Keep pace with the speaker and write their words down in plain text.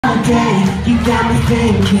day, you got me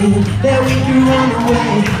thinking that we can run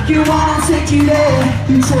away. You wanna take you there,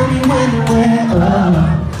 you tell me when and where.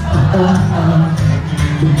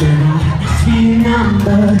 But then I asked for your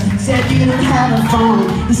number, said you don't have a phone,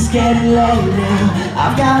 it's getting late now.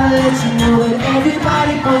 I've gotta let you know that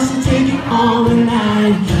everybody wants to take you home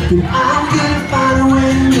tonight. But I'm gonna find a way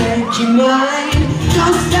to make you mine.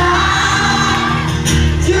 Don't stop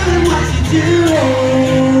doing what you're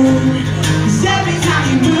doing, 'cause every time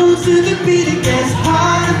you move to the beat it gets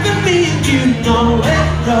harder for me. And you know it,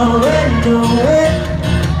 know it, know it.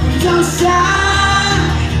 Don't stop,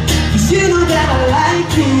 'cause you know that I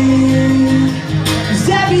like it. 'Cause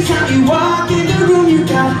every time you walk in the room you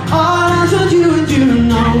got all eyes on you. And you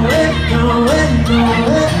know it, know it, know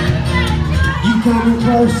it. You coming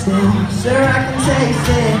close now, sir, I can taste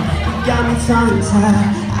it. You got me tongue-tied,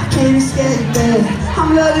 I can't escape it. I'm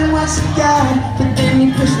loving what you got, but then you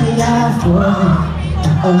push me out for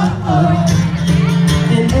it.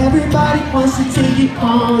 And everybody wants to take you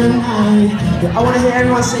on tonight. I want to hear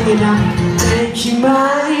everyone sing it now. Make you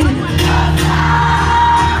mine.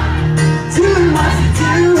 Doing what you're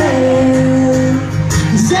doing,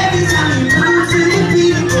 'cause every time you move to the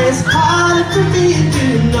beat it gets harder for me. And you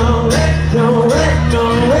know it, know it,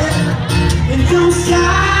 know it. And don't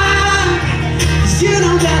stop, 'cause you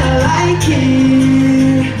know that I like it.